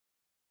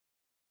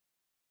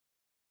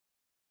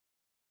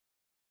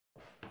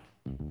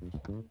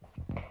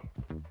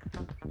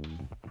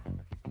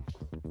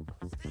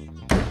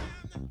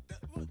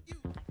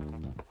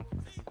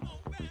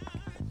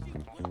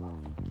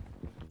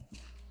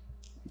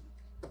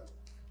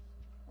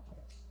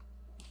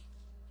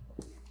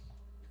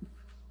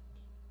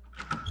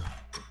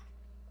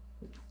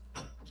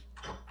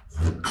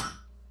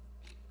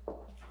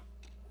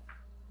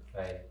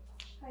Hi.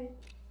 Hi.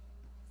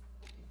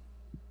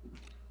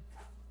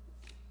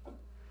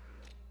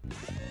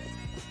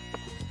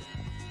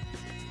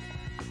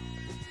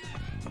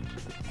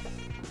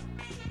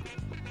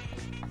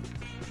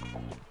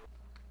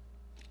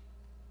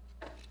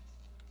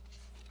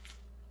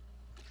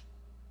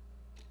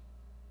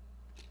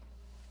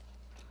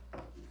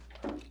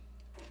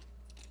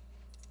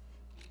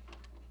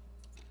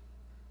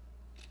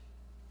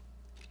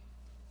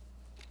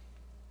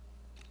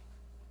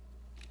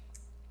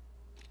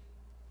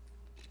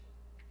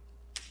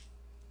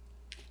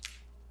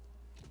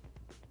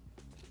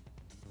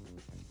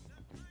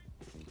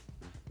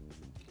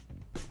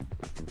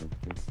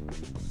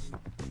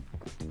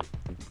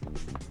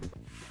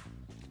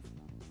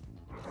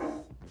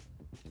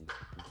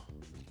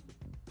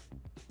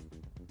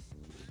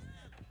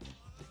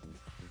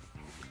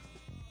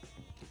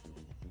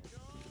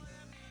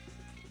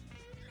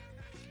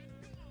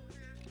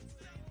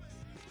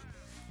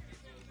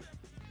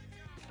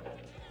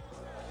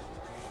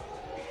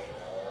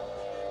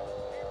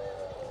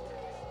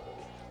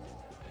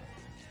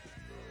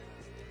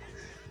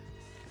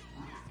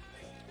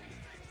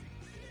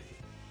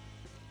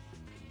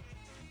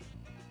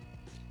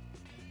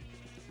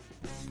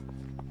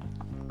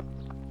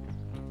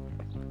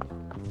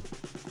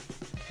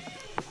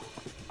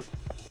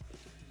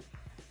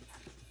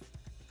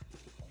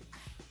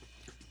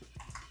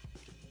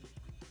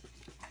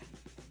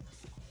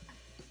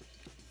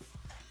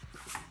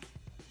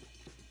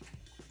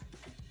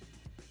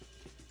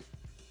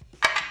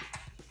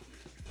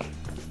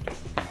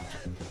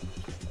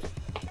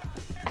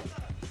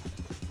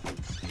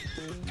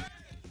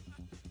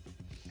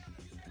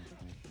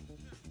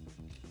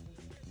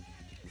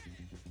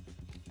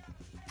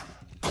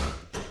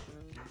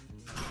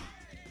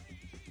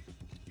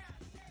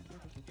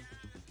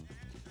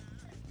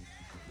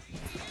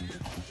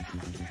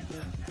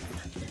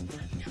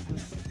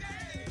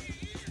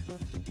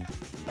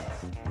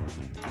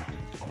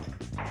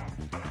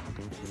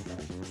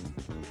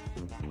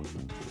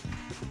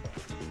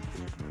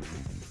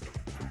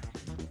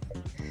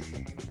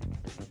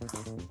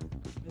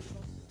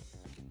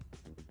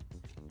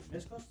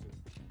 Miss Koster.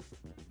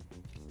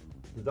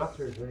 The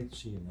doctor is ready to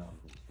see you now.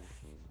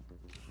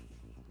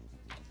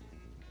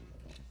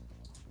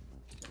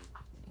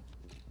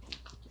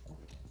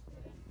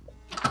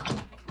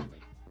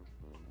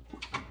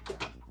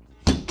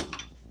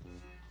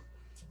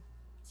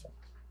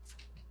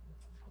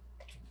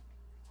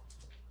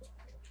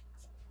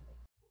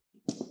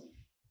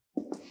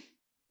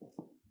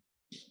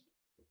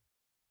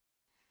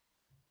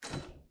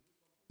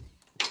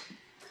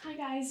 Hi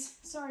guys,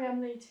 sorry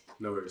I'm late.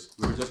 No worries,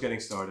 we were just getting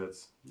started.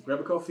 Grab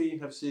a coffee,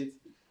 have a seat.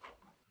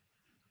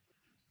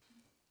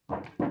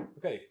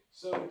 Okay,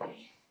 so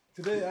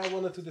today I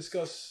wanted to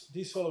discuss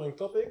these following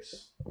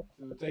topics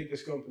to take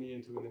this company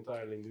into an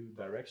entirely new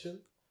direction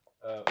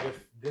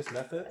with this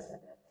method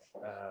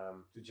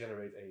to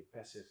generate a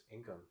passive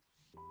income.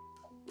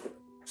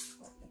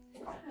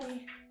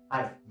 Hi.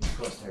 Hi, Miss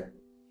Koster.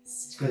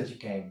 It's good you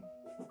came.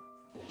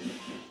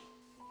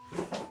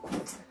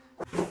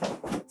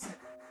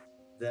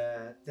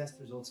 The test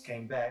results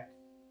came back,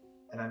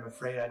 and I'm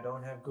afraid I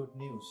don't have good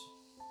news.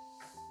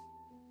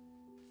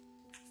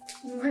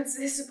 What's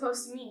this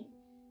supposed to mean?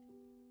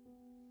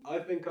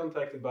 I've been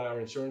contacted by our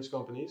insurance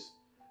companies,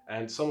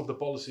 and some of the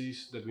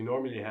policies that we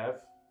normally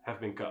have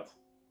been cut.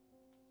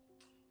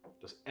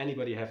 Does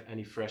anybody have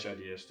any fresh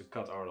ideas to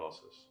cut our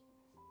losses?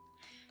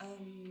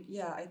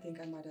 Yeah, I think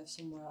I might have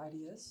some more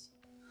ideas.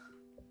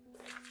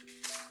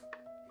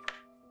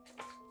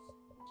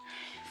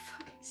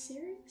 Fucking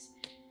serious?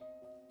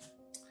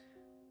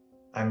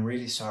 I'm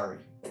really sorry.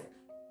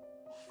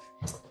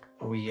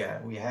 We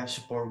have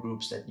support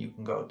groups that you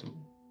can go to.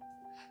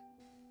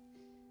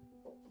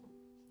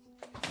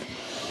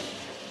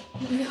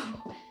 No.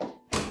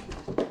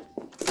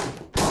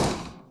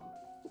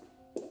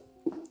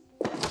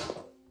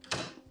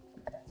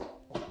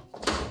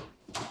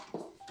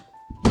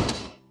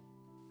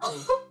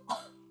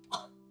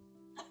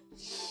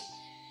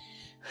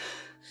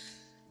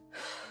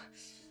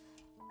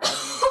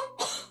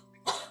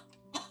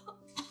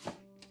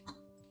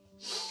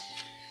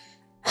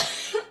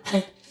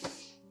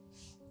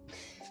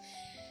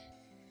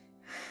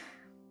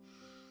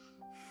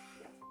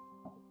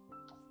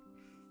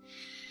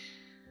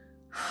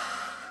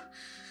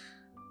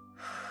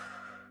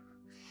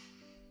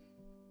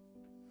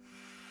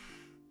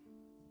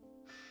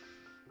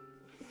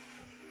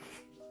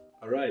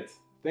 All right,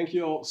 thank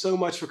you all so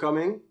much for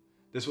coming.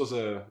 This was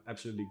a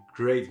absolutely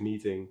great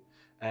meeting,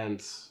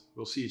 and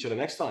we'll see each other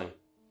next time.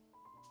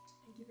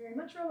 Thank you very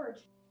much, Robert.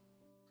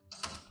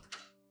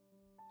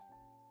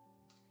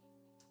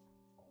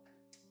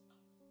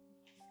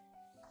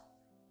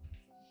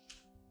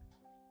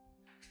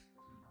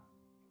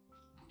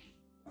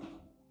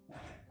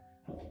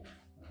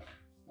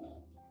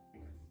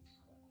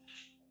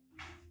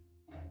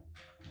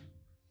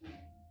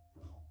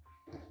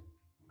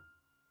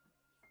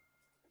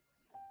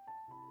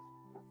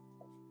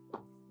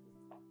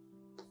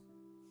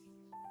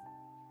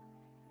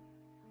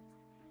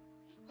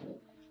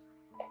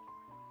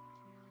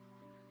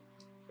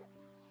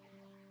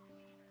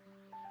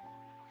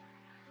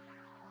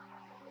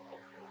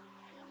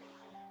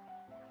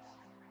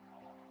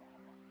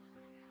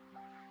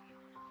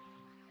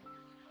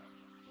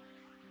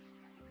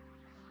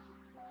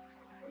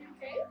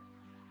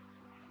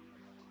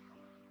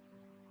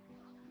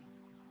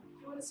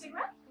 a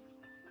cigarette?